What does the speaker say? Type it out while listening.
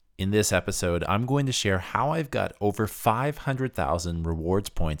In this episode, I'm going to share how I've got over 500,000 rewards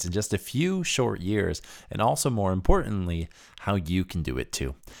points in just a few short years, and also more importantly, how you can do it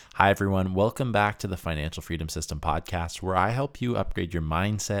too. Hi, everyone. Welcome back to the Financial Freedom System podcast, where I help you upgrade your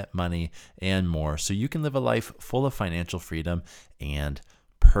mindset, money, and more so you can live a life full of financial freedom and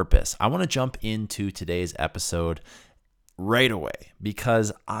purpose. I want to jump into today's episode right away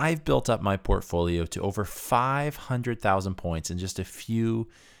because I've built up my portfolio to over 500,000 points in just a few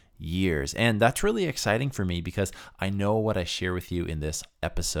years. And that's really exciting for me because I know what I share with you in this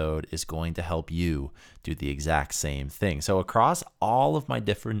episode is going to help you do the exact same thing. So across all of my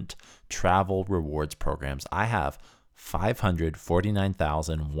different travel rewards programs, I have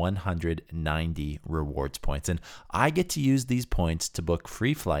 549,190 rewards points. And I get to use these points to book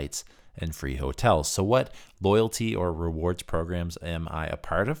free flights and free hotels. So what loyalty or rewards programs am I a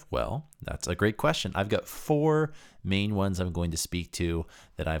part of? Well, that's a great question. I've got four main ones I'm going to speak to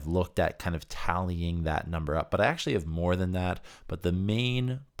that I've looked at kind of tallying that number up, but I actually have more than that. But the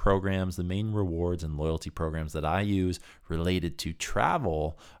main programs, the main rewards and loyalty programs that I use related to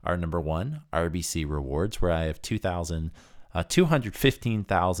travel are number one, RBC Rewards, where I have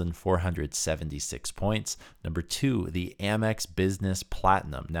 215,476 points. Number two, the Amex Business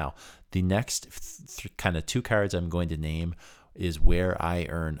Platinum. Now, the next kind of two cards I'm going to name is where I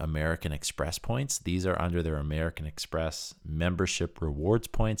earn American Express points. These are under their American Express membership rewards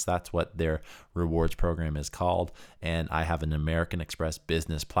points. That's what their rewards program is called. And I have an American Express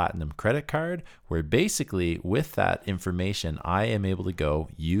Business Platinum credit card where basically with that information, I am able to go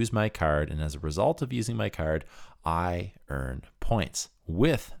use my card. And as a result of using my card, I earn points.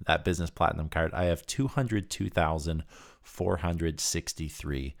 With that Business Platinum card, I have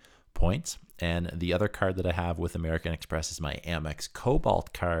 202,463 points. And the other card that I have with American Express is my Amex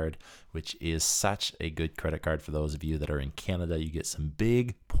Cobalt card, which is such a good credit card for those of you that are in Canada. You get some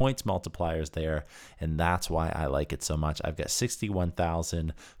big points multipliers there, and that's why I like it so much. I've got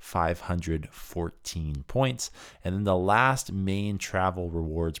 61,514 points. And then the last main travel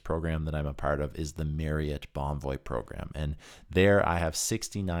rewards program that I'm a part of is the Marriott Bonvoy program. And there I have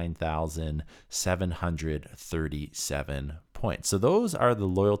 69,737 points. So those are the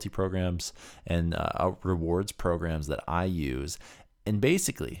loyalty programs and rewards programs that I use. And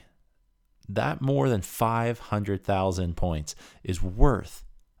basically, that more than 500,000 points is worth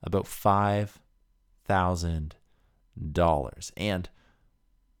about $5,000. And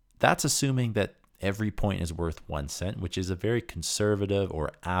that's assuming that every point is worth 1 cent, which is a very conservative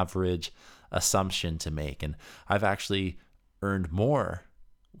or average assumption to make. And I've actually earned more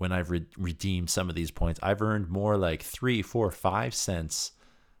when I've redeemed some of these points. I've earned more like 3, 4, 5 cents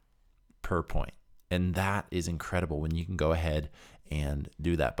per point. And that is incredible when you can go ahead and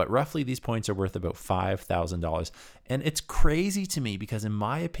do that. But roughly these points are worth about $5,000. And it's crazy to me because in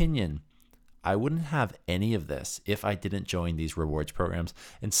my opinion, I wouldn't have any of this if I didn't join these rewards programs.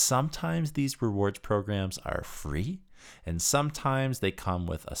 And sometimes these rewards programs are free. And sometimes they come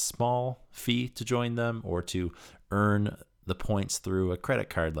with a small fee to join them or to earn the points through a credit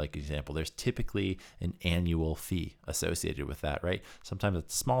card, like example. There's typically an annual fee associated with that, right? Sometimes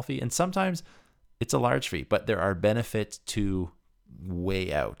it's a small fee and sometimes it's a large fee, but there are benefits to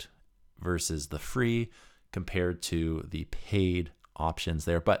weigh out versus the free compared to the paid options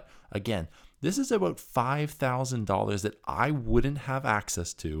there. But again, this is about $5,000 that I wouldn't have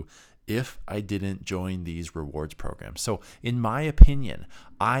access to if I didn't join these rewards programs. So in my opinion,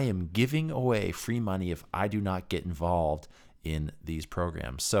 I am giving away free money if I do not get involved in these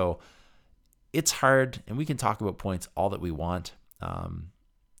programs. So it's hard, and we can talk about points all that we want.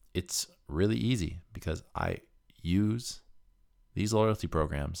 It's really easy because I use these loyalty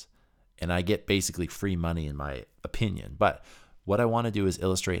programs and I get basically free money in my opinion. But what I want to do is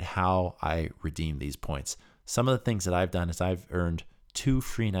illustrate how I redeem these points. Some of the things that I've done is I've earned 2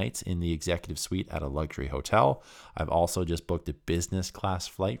 free nights in the executive suite at a luxury hotel. I've also just booked a business class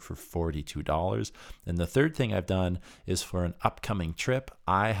flight for $42. And the third thing I've done is for an upcoming trip,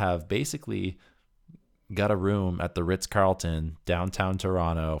 I have basically got a room at the Ritz-Carlton downtown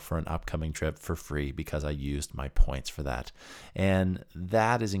Toronto for an upcoming trip for free because I used my points for that. And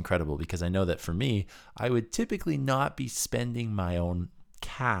that is incredible because I know that for me, I would typically not be spending my own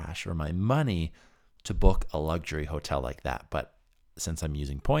cash or my money to book a luxury hotel like that. But since I'm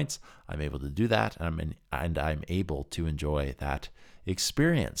using points, I'm able to do that, and I'm able to enjoy that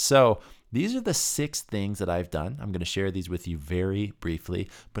experience. So these are the 6 things that I've done. I'm going to share these with you very briefly,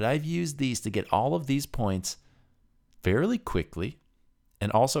 but I've used these to get all of these points fairly quickly.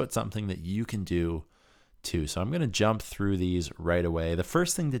 And also it's something that you can do too. So I'm going to jump through these right away. The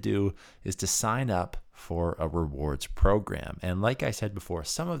first thing to do is to sign up for a rewards program. And like I said before,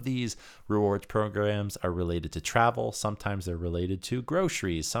 some of these rewards programs are related to travel. Sometimes they're related to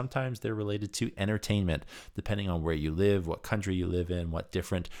groceries. Sometimes they're related to entertainment, depending on where you live, what country you live in, what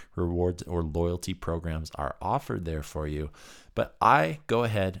different rewards or loyalty programs are offered there for you. But I go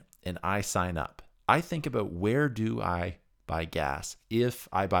ahead and I sign up. I think about, where do I buy gas? If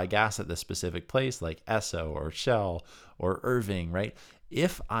I buy gas at the specific place like Esso or Shell or Irving, right?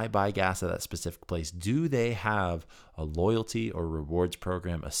 If I buy gas at that specific place, do they have a loyalty or rewards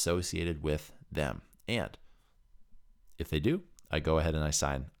program associated with them? And if they do, I go ahead and I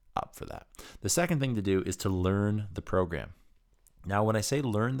sign up for that. The second thing to do is to learn the program. Now, when I say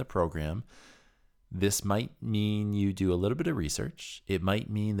learn the program, this might mean you do a little bit of research. It might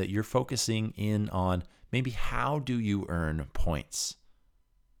mean that you're focusing in on maybe how do you earn points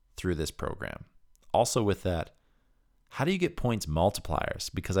through this program. Also with that, how do you get points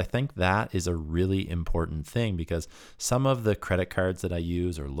multipliers? Because I think that is a really important thing, because some of the credit cards that I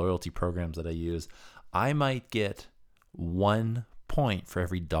use or loyalty programs that I use, I might get 1 point for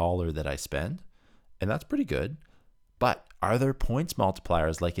every dollar that I spend, and that's pretty good. But are there points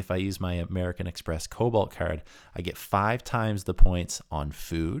multipliers? Like if I use my American Express Cobalt card, I get 5 times the points on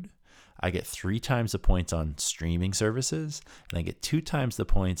food. I get 3 times the points on streaming services, and I get 2 times the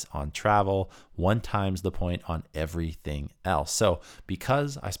points on travel, 1 times the point on everything else. So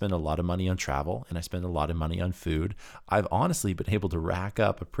because I spend a lot of money on travel and I spend a lot of money on food, I've honestly been able to rack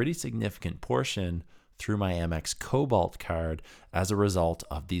up a pretty significant portion through my Amex Cobalt card as a result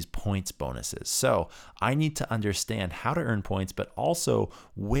of these points bonuses. So I need to understand how to earn points, but also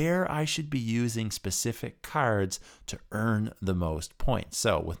where I should be using specific cards to earn the most points.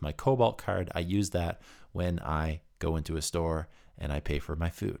 So with my Cobalt card, I use that when I go into a store and I pay for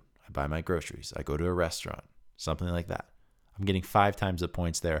my food. I buy my groceries. I go to a restaurant, something like that. I'm getting 5 times the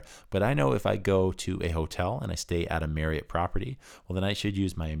points there. But I know if I go to a hotel and I stay at a Marriott property, well, then I should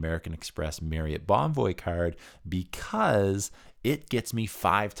use my American Express Marriott Bonvoy card, because it gets me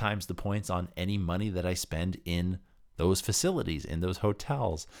 5 times the points on any money that I spend in those facilities, in those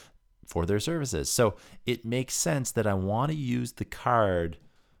hotels for their services. So it makes sense that I want to use the card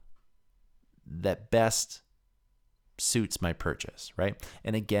that best suits my purchase, right?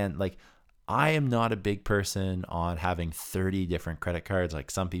 And again, like, I am not a big person on having 30 different credit cards like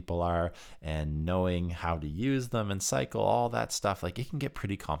some people are, and knowing how to use them and cycle all that stuff. Like, it can get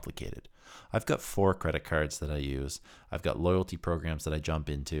pretty complicated. I've got 4 credit cards that I use. I've got loyalty programs that I jump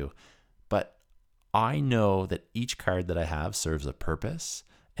into, but I know that each card that I have serves a purpose,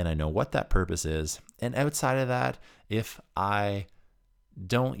 and I know what that purpose is. And outside of that, if I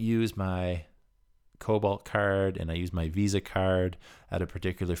don't use my Cobalt card and I use my Visa card at a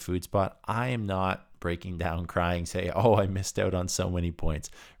particular food spot, I am not breaking down crying, say, oh, I missed out on so many points,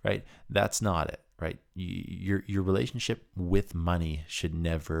 right? That's not it, right? Your relationship with money should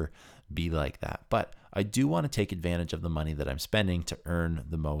never be like that. But I do want to take advantage of the money that I'm spending to earn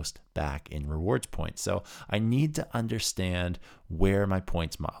the most back in rewards points. So I need to understand where my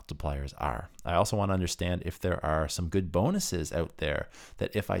points multipliers are. I also want to understand if there are some good bonuses out there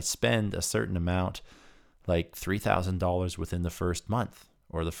that if I spend a certain amount, like $3,000 within the first month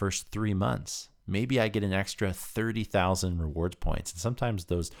or the first 3 months, maybe I get an extra 30,000 rewards points. And sometimes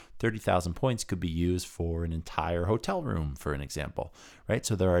those 30,000 points could be used for an entire hotel room, for an example, right?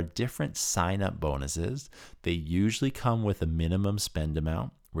 So there are different sign-up bonuses. They usually come with a minimum spend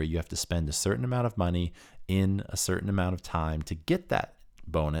amount where you have to spend a certain amount of money in a certain amount of time to get that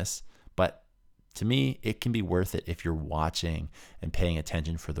bonus. But to me, it can be worth it if you're watching and paying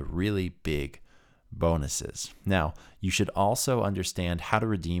attention for the really big bonuses. Now, you should also understand how to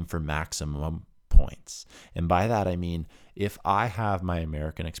redeem for maximum points. And by that, I mean, if I have my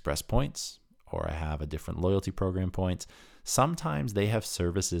American Express points or I have a different loyalty program points, sometimes they have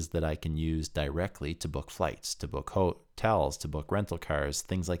services that I can use directly to book flights, to book hotels, to book rental cars,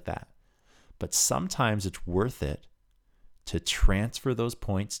 things like that. But sometimes it's worth it to transfer those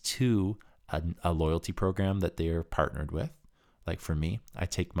points to a loyalty program that they're partnered with. Like for me, I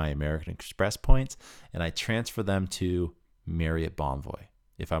take my American Express points and I transfer them to Marriott Bonvoy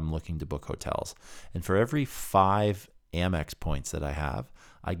if I'm looking to book hotels. And for every 5 Amex points that I have,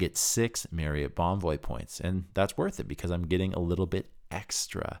 I get 6 Marriott Bonvoy points. And that's worth it because I'm getting a little bit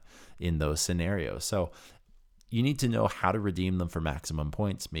extra in those scenarios. So you need to know how to redeem them for maximum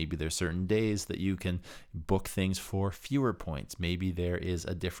points. Maybe there's certain days that you can book things for fewer points. Maybe there is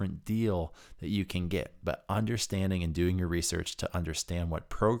a different deal that you can get. But understanding and doing your research to understand what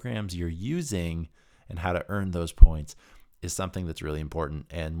programs you're using and how to earn those points is something that's really important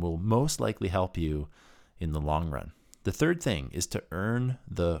and will most likely help you in the long run. The third thing is to earn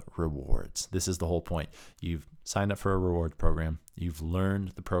the rewards. This is the whole point. You've signed up for a reward program. You've learned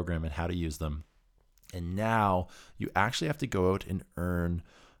the program and how to use them. And now you actually have to go out and earn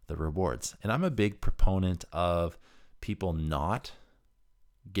the rewards. And I'm a big proponent of people not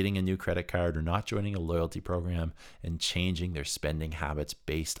getting a new credit card or not joining a loyalty program and changing their spending habits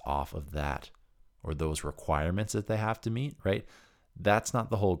based off of that or those requirements that they have to meet, right? That's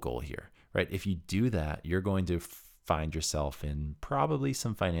not the whole goal here, right? If you do that, you're going to find yourself in probably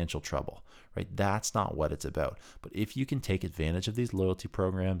some financial trouble, right? That's not what it's about. But if you can take advantage of these loyalty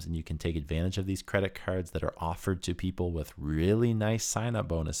programs and you can take advantage of these credit cards that are offered to people with really nice sign-up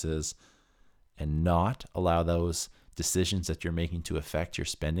bonuses and not allow those decisions that you're making to affect your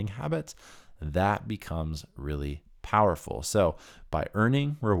spending habits, that becomes really powerful. So by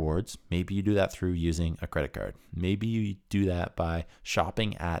earning rewards, maybe you do that through using a credit card. Maybe you do that by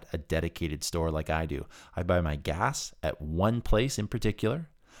shopping at a dedicated store like I do. I buy my gas at one place in particular.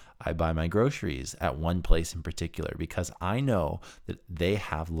 I buy my groceries at one place in particular because I know that they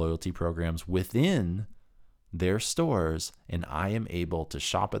have loyalty programs within their stores, and I am able to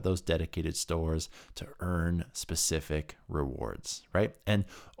shop at those dedicated stores to earn specific rewards, right? And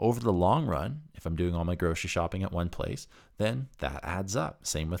over the long run, if I'm doing all my grocery shopping at one place, then that adds up.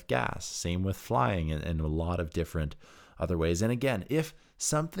 Same with gas, same with flying, and a lot of different other ways. And again, if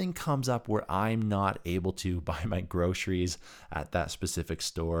something comes up where I'm not able to buy my groceries at that specific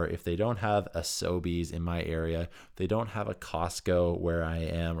store, if they don't have a Sobeys in my area, if they don't have a Costco where I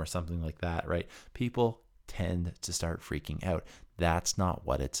am or something like that, right? People tend to start freaking out. That's not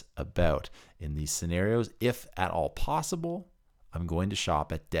what it's about. In these scenarios, if at all possible, I'm going to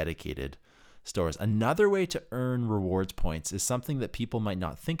shop at dedicated stores. Another way to earn rewards points is something that people might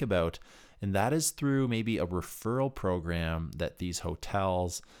not think about, and that is through maybe a referral program that these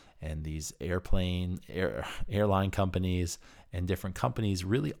hotels and these airline companies and different companies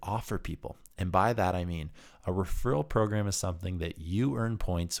really offer people. And by that, I mean a referral program is something that you earn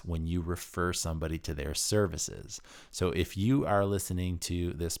points when you refer somebody to their services. So if you are listening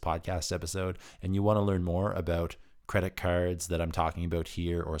to this podcast episode and you want to learn more about credit cards that I'm talking about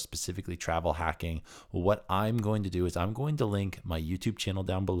here, or specifically travel hacking, well, what I'm going to do is I'm going to link my YouTube channel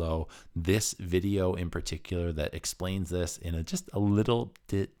down below, this video in particular that explains this in just a little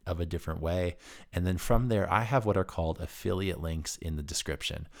bit of a different way. And then from there, I have what are called affiliate links in the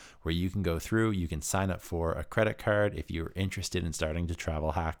description where you can go through, you can sign up for a credit card if you're interested in starting to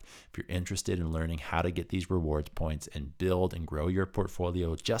travel hack, if you're interested in learning how to get these rewards points and build and grow your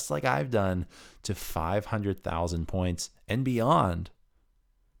portfolio, just like I've done, to 500,000 points and beyond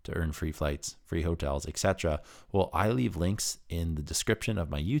to earn free flights, free hotels, etc. Well, I leave links in the description of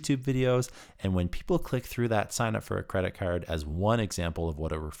my YouTube videos. And when people click through that, sign up for a credit card as one example of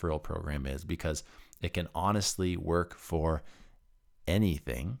what a referral program is, because it can honestly work for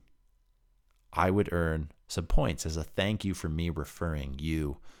anything. I would earn some points as a thank you for me referring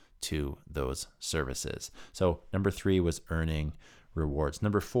you to those services. So number 3 was earning rewards.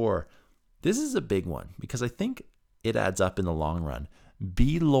 Number 4, this is a big one because I think it adds up in the long run.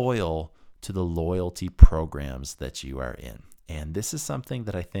 Be loyal to the loyalty programs that you are in. And this is something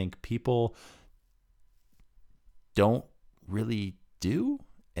that I think people don't really do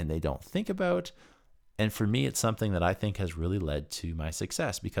and they don't think about. And for me, it's something that I think has really led to my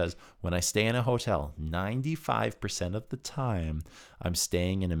success, because when I stay in a hotel, 95% of the time, I'm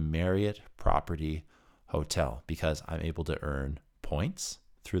staying in a Marriott property hotel because I'm able to earn points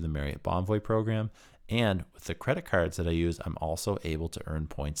through the Marriott Bonvoy program. And with the credit cards that I use, I'm also able to earn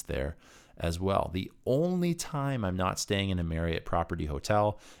points there as well. The only time I'm not staying in a Marriott property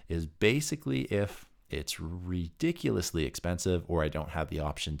hotel is basically if it's ridiculously expensive or I don't have the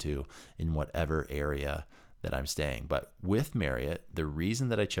option to in whatever area that I'm staying. But with Marriott, the reason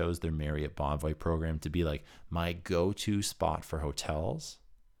that I chose their Marriott Bonvoy program to be like my go-to spot for hotels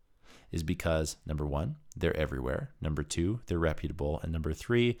is because, number 1, they're everywhere. Number 2, they're reputable. And number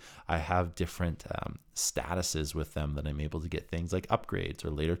 3, I have different statuses with them that I'm able to get things like upgrades or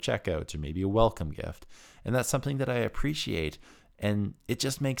later checkouts or maybe a welcome gift. And that's something that I appreciate. And it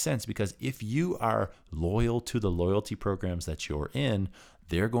just makes sense because if you are loyal to the loyalty programs that you're in,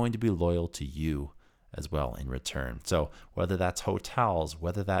 they're going to be loyal to you as well in return. So whether that's hotels,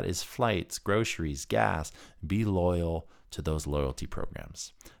 whether that is flights, groceries, gas, be loyal to those loyalty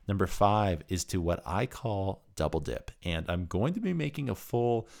programs. Number 5 is to what I call double dip. And I'm going to be making a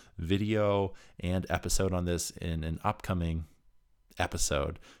full video and episode on this in an upcoming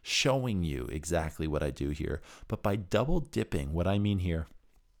episode showing you exactly what I do here. But by double dipping, what I mean here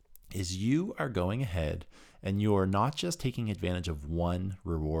is you are going ahead And you're not just taking advantage of one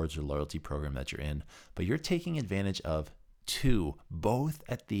rewards or loyalty program that you're in, but you're taking advantage of two, both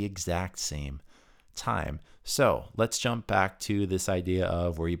at the exact same time. So let's jump back to this idea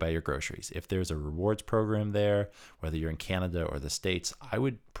of where you buy your groceries. If there's a rewards program there, whether you're in Canada or the States, I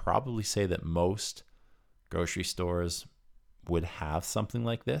would probably say that most grocery stores would have something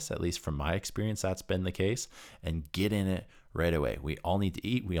like this. At least from my experience, that's been the case. And get in it right away. We all need to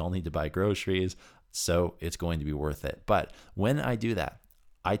eat. We all need to buy groceries. So it's going to be worth it. But when I do that,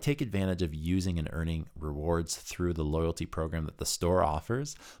 I take advantage of using and earning rewards through the loyalty program that the store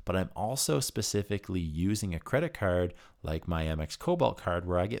offers, but I'm also specifically using a credit card like my Amex Cobalt card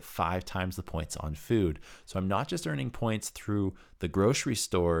where I get 5 times the points on food. So I'm not just earning points through the grocery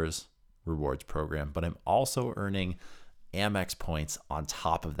store's rewards program, but I'm also earning Amex points on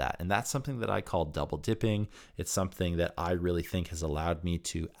top of that. And that's something that I call double dipping. It's something that I really think has allowed me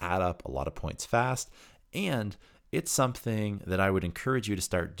to add up a lot of points fast. And it's something that I would encourage you to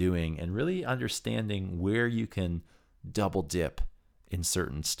start doing and really understanding where you can double dip in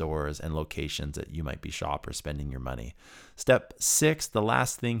certain stores and locations that you might be shop or spending your money. Step 6, the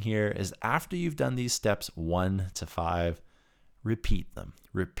last thing here is after you've done these steps 1 to 5, repeat them.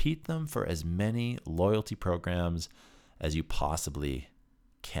 Repeat them for as many loyalty programs as you possibly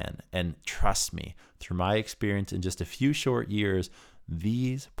can. And trust me, through my experience in just a few short years,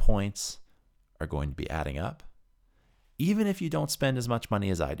 these points are going to be adding up. Even if you don't spend as much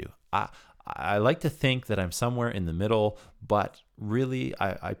money as I do. I like to think that I'm somewhere in the middle, but really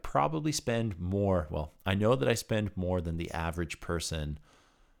I probably spend more. Well, I know that I spend more than the average person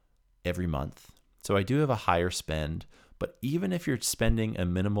every month. So I do have a higher spend, but even if you're spending a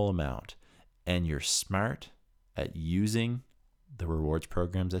minimal amount and you're smart at using the rewards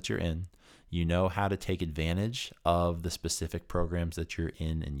programs that you're in, you know how to take advantage of the specific programs that you're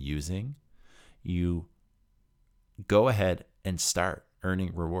in and using, you go ahead and start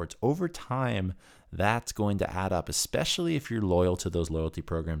earning rewards. Over time, that's going to add up, especially if you're loyal to those loyalty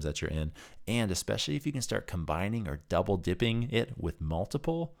programs that you're in, and especially if you can start combining or double dipping it with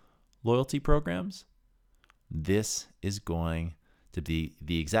multiple loyalty programs. This is going to be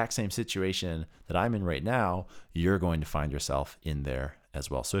the exact same situation that I'm in right now. You're going to find yourself in there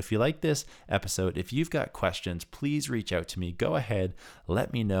as well. So if you like this episode, if you've got questions, please reach out to me. Go ahead,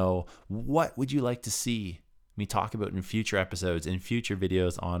 let me know. What would you like to see me talk about in future episodes, in future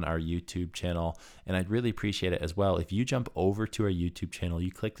videos on our YouTube channel? And I'd really appreciate it as well if you jump over to our YouTube channel, you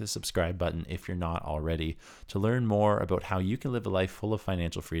click the subscribe button if you're not already, to learn more about how you can live a life full of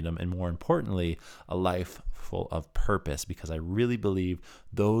financial freedom and, more importantly, a life full of purpose, because I really believe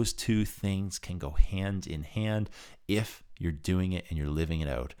those two things can go hand in hand if you're doing it and you're living it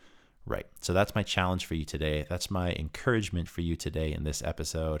out. Right. So that's my challenge for you today. That's my encouragement for you today in this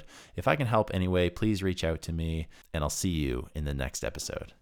episode. If I can help anyway, please reach out to me and I'll see you in the next episode.